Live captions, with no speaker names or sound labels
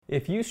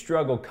If you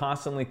struggle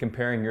constantly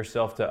comparing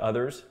yourself to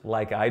others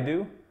like I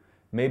do,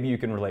 maybe you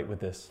can relate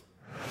with this.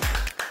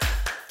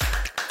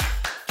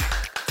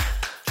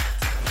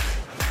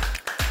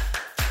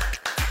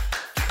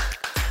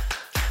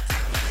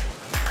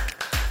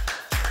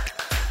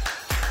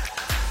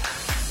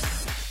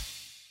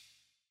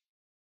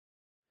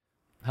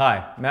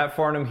 Hi, Matt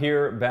Farnham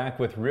here, back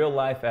with Real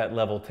Life at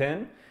Level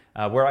 10,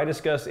 where I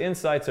discuss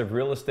insights of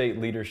real estate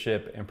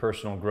leadership and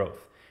personal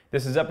growth.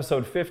 This is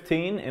episode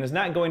 15 and is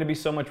not going to be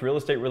so much real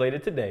estate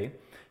related today.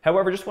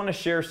 However, just want to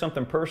share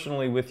something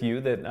personally with you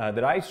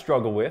that I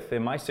struggle with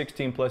in my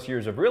 16 plus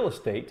years of real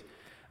estate,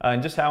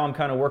 and just how I'm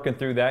kind of working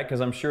through that,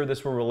 because I'm sure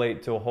this will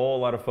relate to a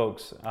whole lot of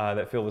folks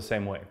that feel the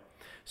same way.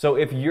 So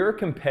if you're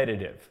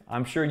competitive,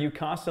 I'm sure you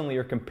constantly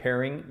are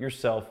comparing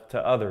yourself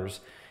to others,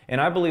 and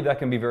I believe that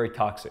can be very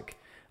toxic.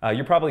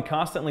 You're probably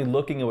constantly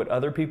looking at what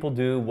other people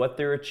do, what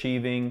they're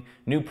achieving,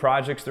 new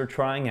projects they're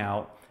trying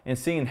out, and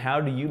seeing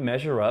how do you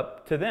measure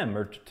up to them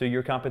or to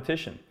your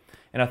competition.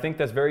 And I think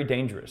that's very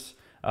dangerous.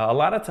 A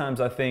lot of times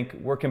I think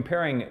we're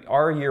comparing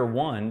our year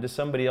 1 to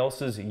somebody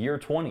else's year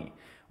 20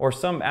 or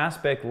some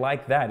aspect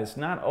like that. It's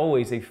not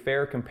always a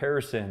fair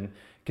comparison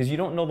because you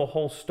don't know the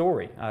whole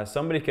story.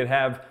 Somebody could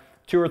have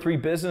 2 or 3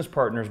 business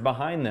partners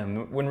behind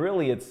them when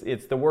really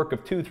it's the work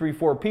of 2, 3,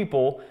 4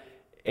 people,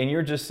 and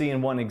you're just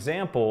seeing one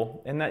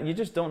example, and that you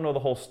just don't know the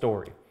whole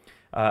story.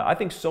 I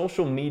think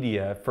social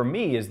media, for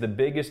me, is the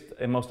biggest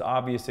and most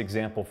obvious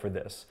example for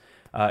this.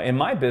 In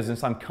my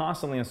business, I'm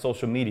constantly on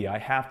social media. I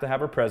have to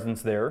have a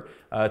presence there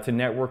to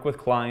network with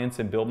clients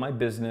and build my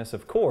business.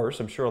 Of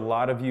course, I'm sure a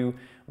lot of you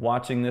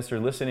watching this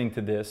or listening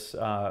to this,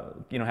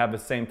 have the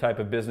same type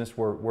of business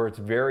where it's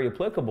very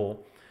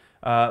applicable.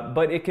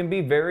 But it can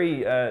be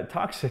very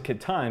toxic at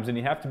times, and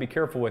you have to be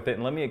careful with it.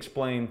 And let me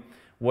explain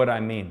what I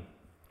mean.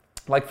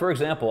 Like, for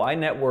example, I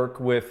network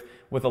with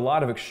a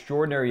lot of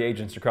extraordinary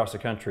agents across the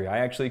country. I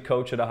actually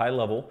coach at a high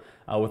level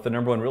with the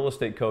 #1 real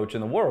estate coach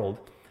in the world.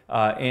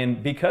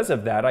 And because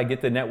of that, I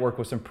get to network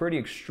with some pretty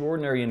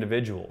extraordinary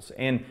individuals.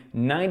 And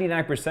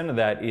 99% of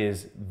that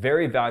is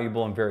very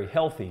valuable and very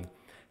healthy.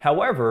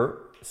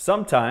 However,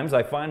 sometimes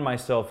I find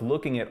myself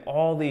looking at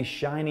all these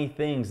shiny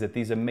things that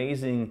these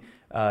amazing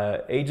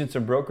agents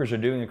and brokers are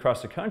doing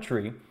across the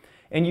country,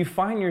 and you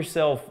find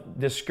yourself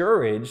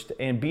discouraged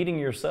and beating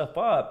yourself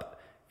up,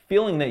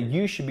 feeling that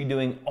you should be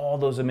doing all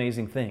those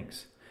amazing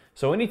things.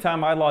 So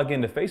anytime I log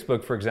into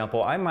Facebook, for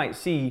example, I might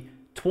see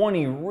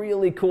 20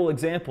 really cool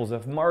examples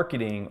of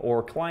marketing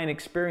or client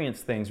experience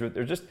things.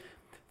 They're just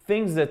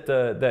things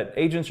that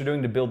agents are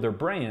doing to build their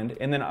brand.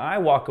 And then I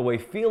walk away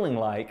feeling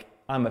like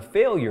I'm a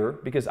failure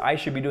because I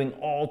should be doing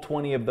all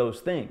 20 of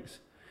those things.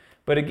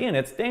 But again,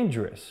 it's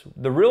dangerous.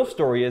 The real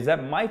story is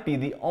that might be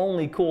the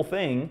only cool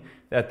thing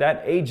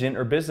that agent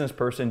or business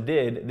person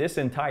did this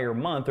entire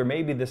month or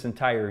maybe this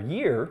entire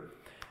year.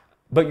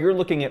 But you're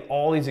looking at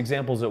all these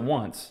examples at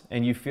once,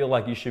 and you feel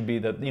like you should be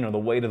the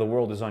weight of the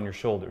world is on your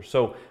shoulders.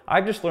 So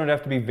I've just learned I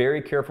have to be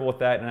very careful with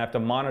that, and I have to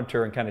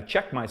monitor and kind of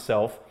check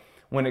myself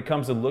when it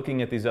comes to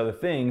looking at these other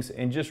things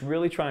and just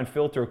really try and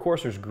filter. Of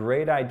course, there's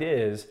great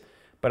ideas,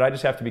 but I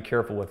just have to be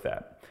careful with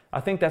that. I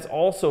think that's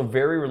also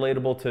very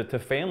relatable to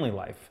family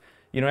life.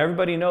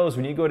 Everybody knows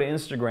when you go to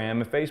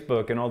Instagram and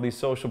Facebook and all these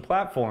social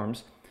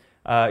platforms,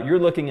 you're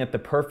looking at the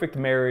perfect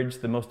marriage,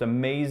 the most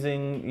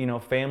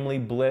amazing, family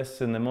bliss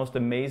and the most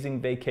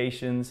amazing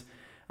vacations.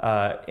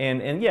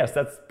 And yes,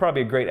 that's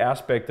probably a great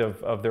aspect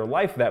of their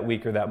life that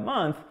week or that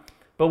month,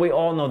 but we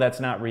all know that's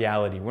not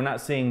reality. We're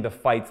not seeing the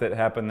fights that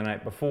happened the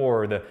night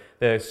before,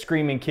 the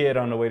screaming kid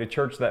on the way to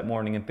church that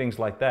morning and things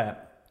like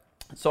that.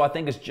 So I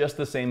think it's just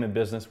the same in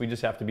business. We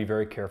just have to be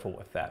very careful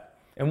with that.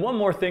 And one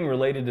more thing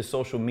related to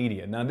social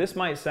media. Now, this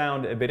might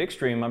sound a bit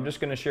extreme. I'm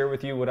just going to share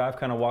with you what I've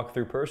kind of walked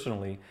through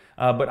personally.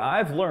 But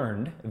I've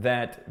learned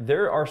that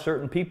there are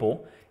certain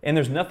people, and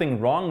there's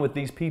nothing wrong with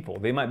these people.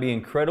 They might be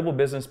incredible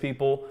business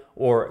people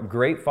or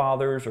great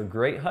fathers or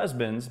great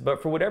husbands,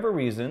 but for whatever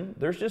reason,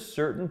 there's just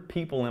certain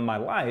people in my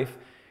life,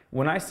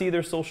 when I see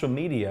their social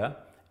media,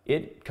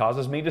 it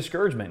causes me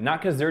discouragement.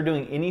 Not because they're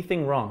doing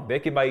anything wrong. They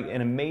could be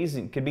an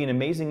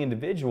amazing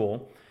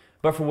individual,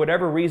 but for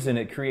whatever reason,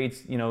 it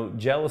creates,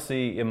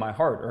 jealousy in my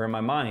heart or in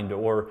my mind,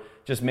 or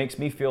just makes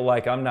me feel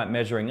like I'm not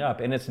measuring up,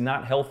 and it's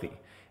not healthy.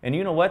 And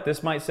you know what?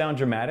 This might sound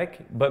dramatic,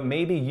 but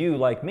maybe you,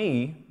 like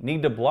me,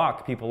 need to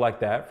block people like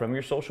that from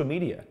your social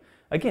media.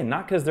 Again,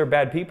 not because they're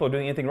bad people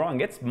doing anything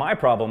wrong. It's my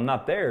problem,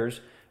 not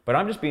theirs. But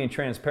I'm just being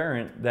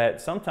transparent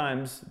that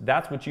sometimes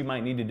that's what you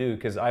might need to do,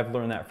 because I've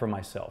learned that for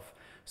myself.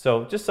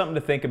 So just something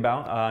to think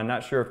about.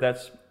 Not sure if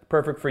that's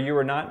perfect for you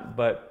or not,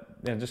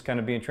 but just kind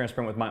of being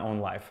transparent with my own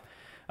life.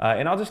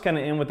 And I'll just kind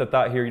of end with the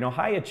thought here,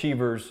 high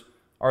achievers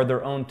are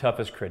their own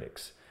toughest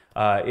critics.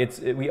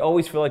 We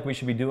always feel like we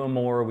should be doing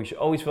more. We should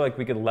always feel like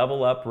we could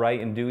level up,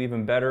 right, and do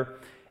even better.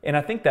 And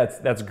I think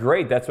that's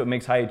great. That's what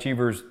makes high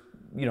achievers,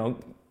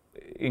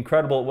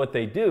 incredible at what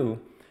they do.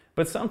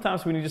 But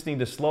sometimes we just need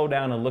to slow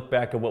down and look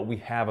back at what we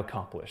have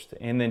accomplished,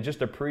 and then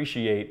just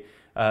appreciate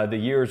the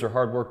years of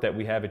hard work that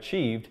we have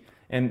achieved,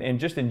 and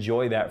just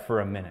enjoy that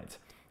for a minute.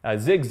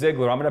 Zig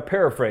Ziglar, I'm going to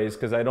paraphrase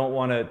because I don't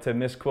want to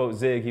misquote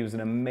Zig. He was an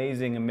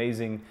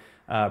amazing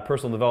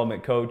personal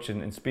development coach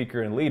and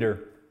speaker and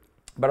leader.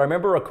 But I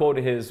remember a quote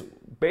of his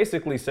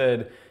basically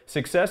said,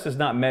 success is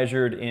not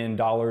measured in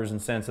dollars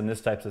and cents and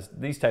these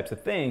types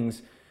of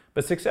things,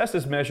 but success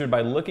is measured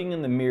by looking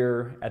in the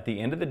mirror at the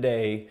end of the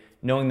day,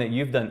 knowing that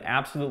you've done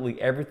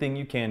absolutely everything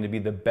you can to be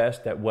the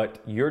best at what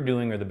you're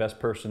doing or the best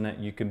person that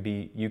you can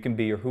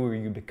be or who are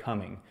you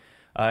becoming.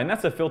 And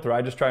that's a filter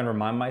I just try and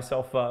remind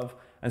myself of.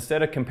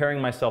 Instead of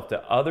comparing myself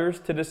to others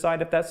to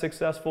decide if that's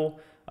successful,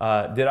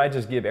 did I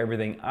just give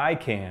everything I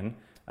can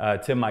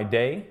to my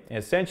day?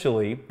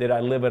 Essentially, did I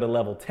live at a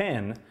level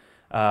 10?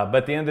 But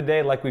at the end of the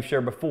day, like we've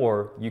shared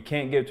before, you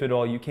can't get to it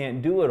all, you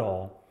can't do it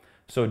all.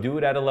 So do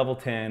it at a level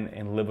 10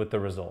 and live with the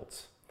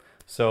results.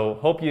 So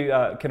hope you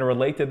can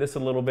relate to this a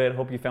little bit.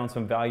 Hope you found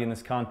some value in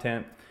this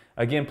content.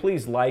 Again,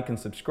 please like and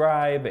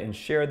subscribe and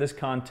share this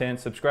content.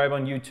 Subscribe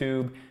on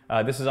YouTube.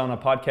 This is on a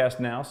podcast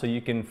now, so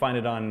you can find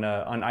it on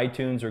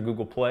iTunes or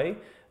Google Play,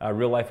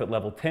 Real Life at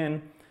Level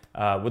 10.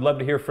 Would love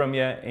to hear from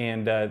you,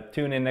 and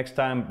tune in next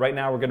time. Right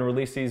now, we're going to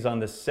release these on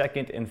the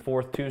 2nd and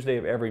 4th Tuesday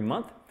of every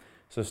month.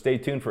 So stay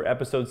tuned for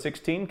episode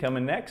 16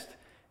 coming next,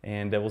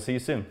 and we'll see you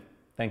soon.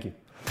 Thank you.